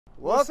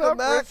What's up,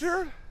 Max?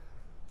 Richard?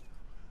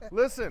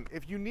 Listen,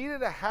 if you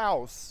needed a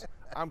house,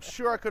 I'm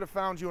sure I could have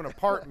found you an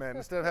apartment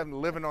instead of having to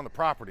live on the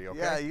property, okay?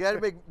 Yeah, you got to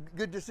make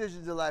good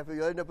decisions in life, or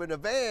you'll end up in a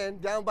van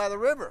down by the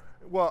river.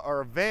 Well, or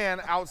a van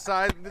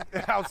outside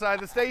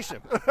the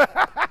station.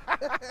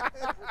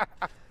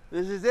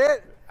 This is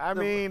it. I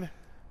mean,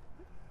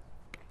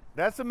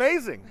 that's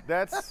amazing.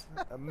 That's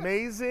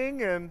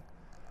amazing, and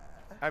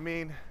I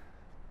mean,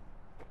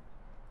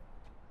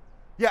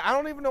 yeah, I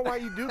don't even know why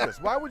you do this.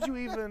 Why would you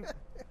even,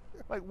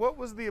 like, what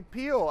was the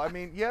appeal? I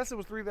mean, yes, it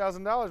was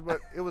 $3,000, but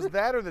it was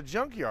that or the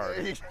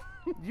junkyard.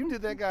 You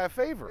did that guy a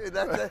favor.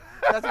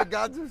 That's what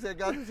Godzu said.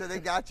 Godzu said they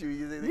got you.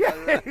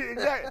 Yeah,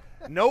 exactly.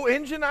 No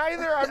engine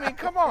either? I mean,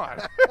 come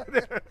on.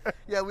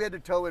 Yeah, we had to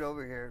tow it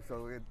over here.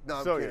 So,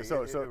 I'm kidding.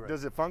 So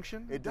does it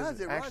function? It does.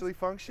 It actually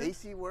function?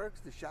 AC works,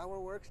 the shower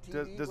works, TV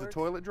works. Does the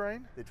toilet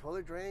drain? The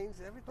toilet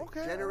drains, everything.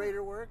 Okay.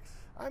 Generator works.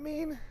 I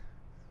mean,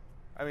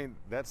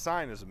 that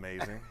sign is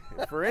amazing.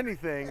 For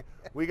anything,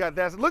 we got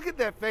that. Look at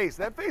that face.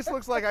 That face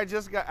looks like I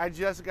just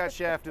got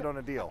shafted on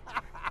a deal.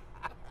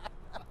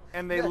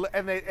 And they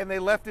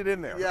left it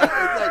in there. Yeah,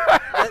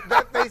 it's like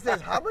that face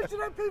says, "How much did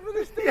I pay for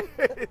this thing?"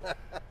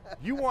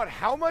 You want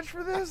how much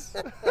for this?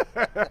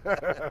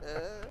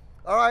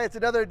 All right, it's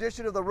another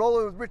edition of the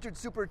Rollin with Richard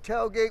Super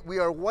Tailgate. We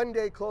are one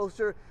day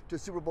closer to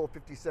Super Bowl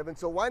 57,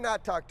 so why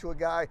not talk to a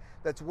guy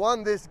that's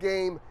won this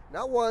game,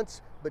 not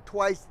once, but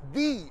twice,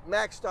 the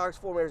Max Starks,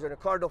 former Arizona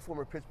Cardinal,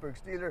 former Pittsburgh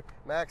Steeler.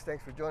 Max,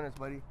 thanks for joining us,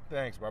 buddy.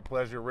 Thanks, my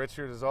pleasure,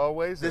 Richard, as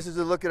always. This is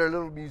a look at our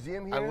little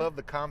museum here. I love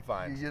the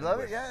confines. You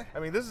love it, yeah?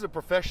 I mean, this is a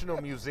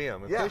professional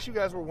museum. In case you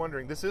guys were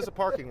wondering, this is a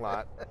parking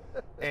lot,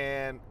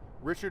 and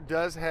Richard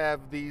does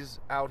have these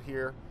out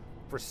here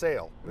for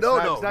sale. It's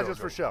not just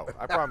for show.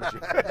 I promise you.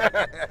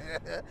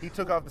 He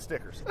took off the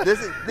stickers.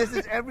 This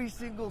is every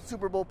single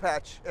Super Bowl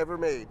patch ever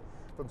made,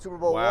 from Super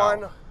Bowl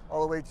I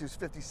all the way to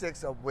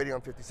 56. I'm waiting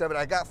on 57.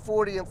 I got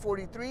 40 and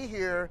 43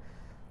 here.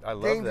 I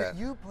love games that. that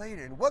you played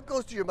in. What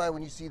goes to your mind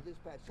when you see this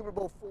patch? Super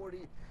Bowl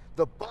 40,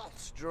 the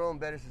Buffs, Jerome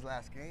Bettis'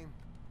 last game.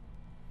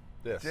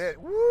 This. That's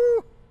it. Woo!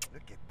 Look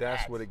at that.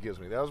 That's what it gives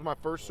me. That was my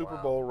first Super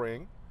Bowl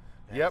ring.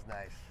 That's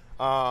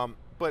nice.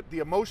 But the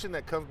emotion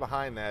that comes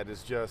behind that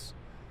is just,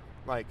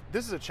 like,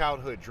 this is a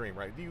childhood dream,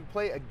 right? You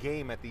play a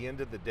game at the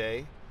end of the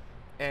day,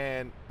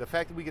 and the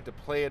fact that we get to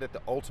play it at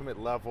the ultimate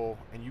level,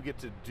 and you get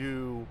to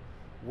do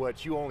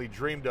what you only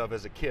dreamed of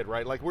as a kid,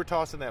 right? Like, we're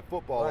tossing that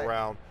football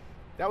around.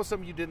 That was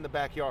something you did in the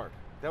backyard.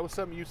 That was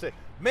something you say,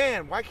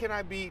 man, why can't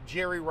I be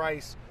Jerry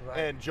Rice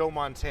and Joe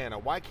Montana?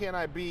 Why can't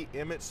I be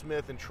Emmitt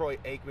Smith and Troy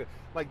Aikman?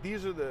 Like,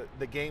 these are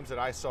the games that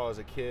I saw as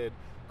a kid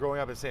growing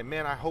up and saying,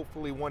 man, I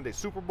hopefully one day,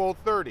 Super Bowl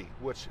 30,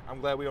 which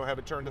I'm glad we don't have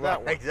it turned to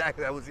that one.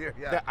 Exactly, I was here,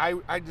 yeah.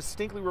 I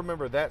distinctly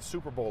remember that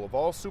Super Bowl, of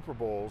all Super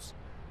Bowls,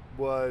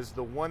 was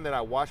the one that I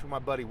watched with my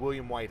buddy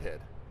William Whitehead.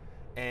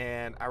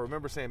 And I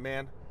remember saying,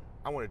 man,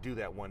 I want to do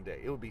that one day.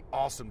 It would be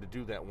awesome to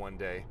do that one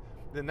day.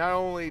 Then not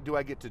only do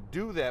I get to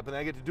do that, but then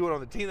I get to do it on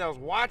the team that I was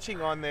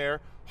watching on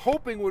there,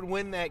 hoping would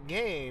win that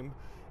game.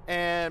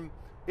 And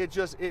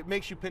it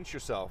makes you pinch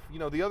yourself. You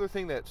know, the other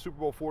thing that Super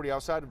Bowl 40,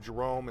 outside of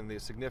Jerome and the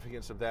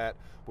significance of that,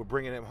 with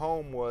bringing him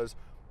home, was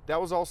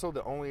that was also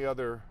the only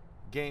other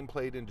game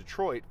played in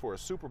Detroit for a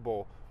Super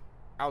Bowl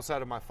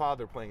outside of my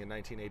father playing in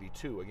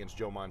 1982 against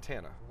Joe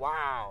Montana.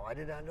 Wow, I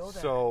did not know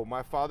that. So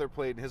my father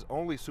played his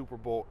only Super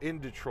Bowl in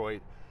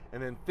Detroit,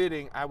 and then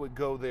fitting, I would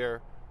go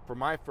there for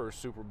my first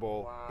Super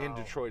Bowl in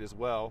Detroit as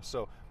well.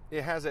 So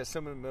it has that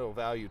sentimental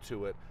value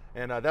to it.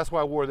 And that's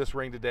why I wore this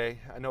ring today.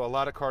 I know a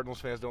lot of Cardinals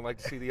fans don't like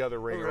to see the other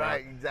ring around.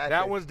 Right, exactly.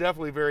 That one's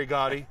definitely very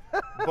gaudy.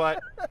 but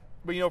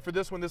you know, for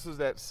this one, this is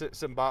that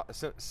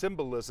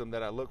symbolism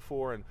that I look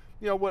for. And,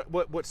 you know,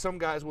 what some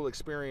guys will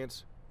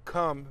experience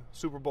come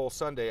Super Bowl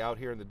Sunday out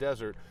here in the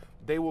desert,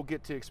 they will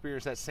get to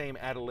experience that same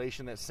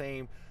adulation, that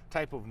same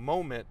type of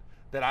moment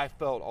that I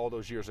felt all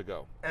those years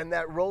ago. And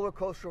that roller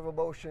coaster of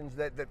emotions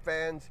that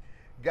fans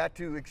got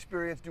to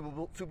experience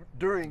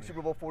during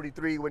Super Bowl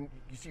 43, when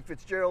you see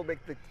Fitzgerald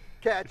make the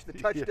catch, the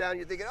touchdown,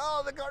 you're thinking,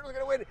 oh, the Cardinals are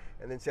going to win.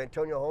 And then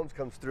Santonio Holmes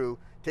comes through.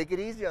 Take it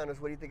easy on us.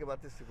 What do you think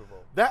about this Super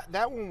Bowl?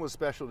 That one was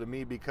special to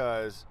me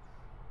because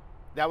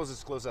that was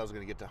as close as I was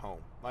going to get to home.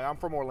 Like, I'm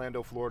from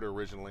Orlando, Florida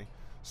originally.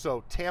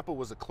 So Tampa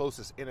was the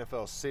closest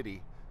NFL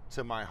city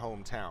to my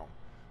hometown.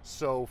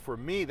 So for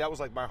me, that was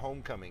like my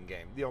homecoming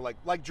game. You know,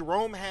 like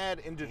Jerome had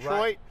in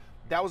Detroit,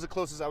 that was the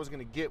closest I was going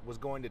to get, was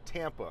going to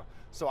Tampa.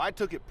 So I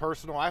took it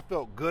personal. I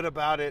felt good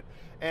about it.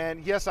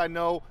 And yes, I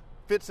know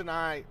Fitz and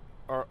I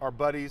are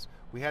buddies.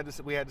 We had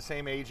the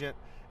same agent.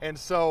 And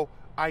so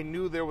I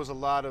knew there was a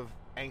lot of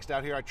angst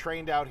out here. I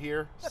trained out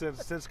here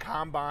since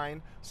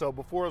Combine. So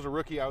before I was a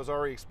rookie, I was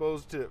already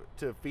exposed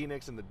to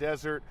Phoenix and the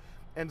desert.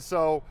 And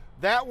so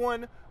that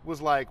one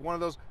was like one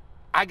of those,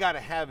 I got to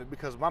have it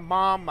because my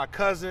mom, my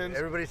cousins,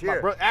 everybody's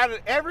here.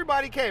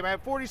 Everybody came. I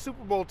had 40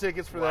 Super Bowl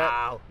tickets for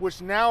that,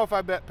 which now if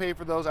I paid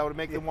for those, I would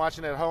make them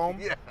watching at home.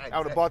 I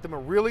would have bought them a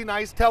really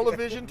nice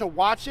television to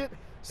watch it.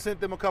 sent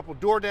them a couple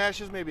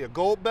DoorDashes, maybe a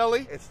Gold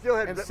Belly. It still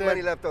had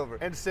money left over.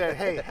 And said,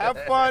 hey,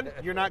 have fun.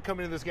 You're not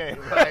coming to this game.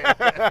 Right.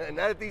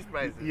 Not at these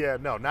prices. Yeah,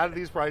 no, not at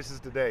these prices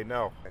today,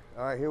 no.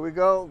 All right, here we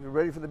go. You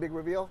ready for the big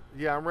reveal?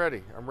 Yeah, I'm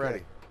ready. I'm ready.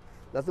 Okay.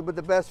 Nothing but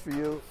the best for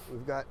you.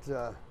 We've got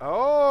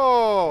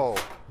oh,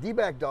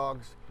 D-back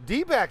dogs.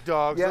 D-back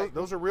dogs. Yeah.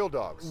 Those are real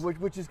dogs.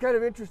 Which is kind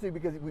of interesting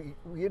because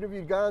we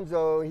interviewed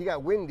Gonzo. He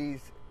got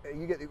Wendy's.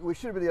 We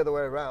should have been the other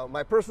way around.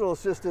 My personal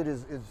assistant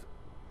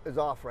is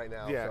off right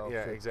now. Yeah,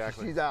 so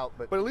exactly. She's out,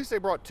 but at least they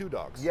brought 2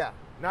 dogs. Yeah,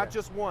 not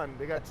just one.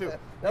 They got 2.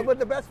 Nothing but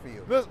the best for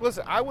you.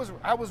 Listen, I was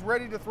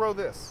ready to throw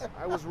this.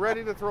 I was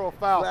ready to throw a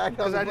foul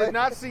because I plate. did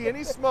not see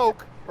any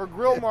smoke or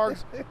grill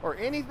marks or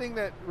anything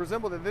that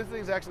resembled that this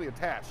thing's actually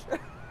attached.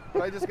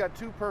 But I just got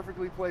 2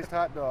 perfectly placed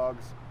hot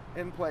dogs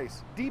in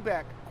place.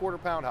 D-back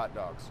quarter-pound hot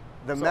dogs.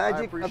 The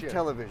magic of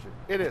television.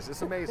 It is.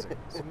 It's amazing.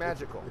 It's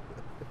magical.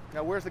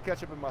 Now, where's the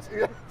ketchup and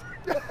mustard?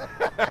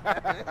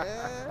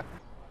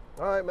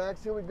 All right,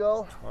 Max, here we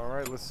go. All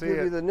right, let's see Give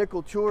it. you the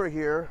nickel tour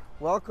here.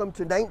 Welcome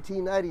to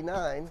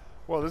 1999.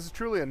 Well, this is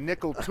truly a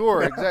nickel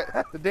tour.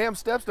 The damn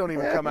steps don't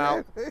even come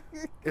out.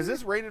 Is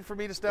this rated for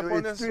me to step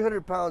on this?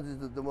 300 pounds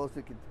is the most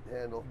it can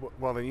handle.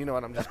 Well, then you know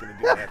what? I'm just going to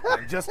do that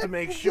then, just to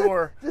make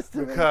sure.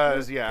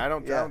 Because I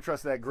don't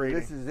trust that grading.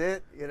 This is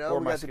it. You know,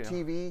 we got the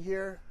TV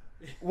here.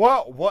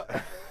 Well,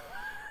 what?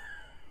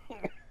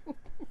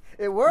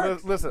 It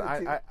works. Listen,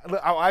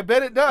 I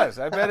bet it does.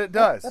 I bet it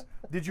does.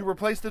 Did you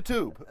replace the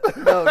tube?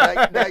 No,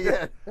 not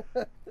yet.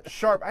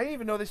 Sharp. I didn't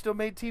even know they still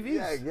made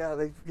TVs. Yeah.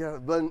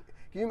 But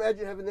can you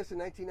imagine having this in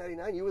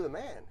 1999? You were the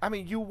man. I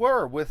mean, you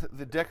were with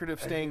the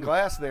decorative stained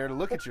glass there to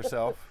look at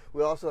yourself.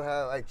 We also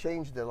have. I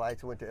changed the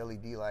lights. I went to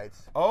LED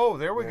lights. Oh,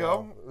 there we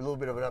go. A little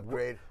bit of an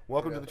upgrade.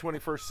 Welcome to the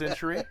 21st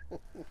century.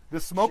 The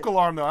smoke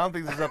alarm, though, I don't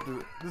think this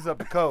is up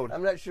to code.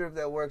 I'm not sure if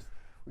that works.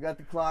 We got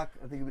the clock.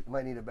 I think it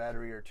might need a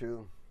battery or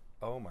 2.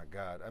 Oh my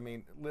God! I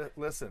mean,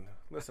 listen.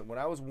 When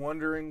I was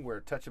wondering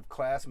where Touch of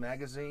Class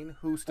magazine,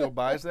 who still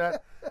buys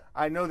that,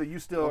 I know that you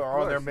still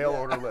are on their mail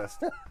order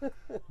list.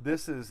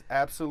 This is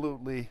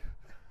absolutely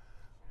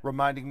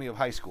reminding me of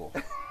high school,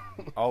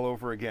 all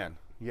over again.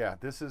 Yeah,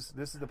 this is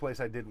the place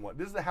I didn't want.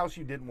 This is the house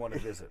you didn't want to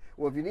visit.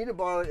 Well, if you need to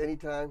borrow it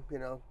anytime,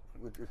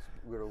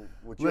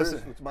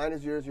 what's mine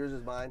is yours, yours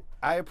is mine.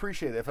 I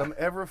appreciate it. If I'm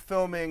ever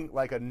filming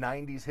like a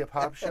 90s hip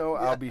hop show,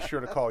 I'll be sure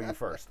to call you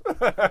first.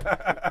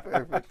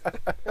 Perfect.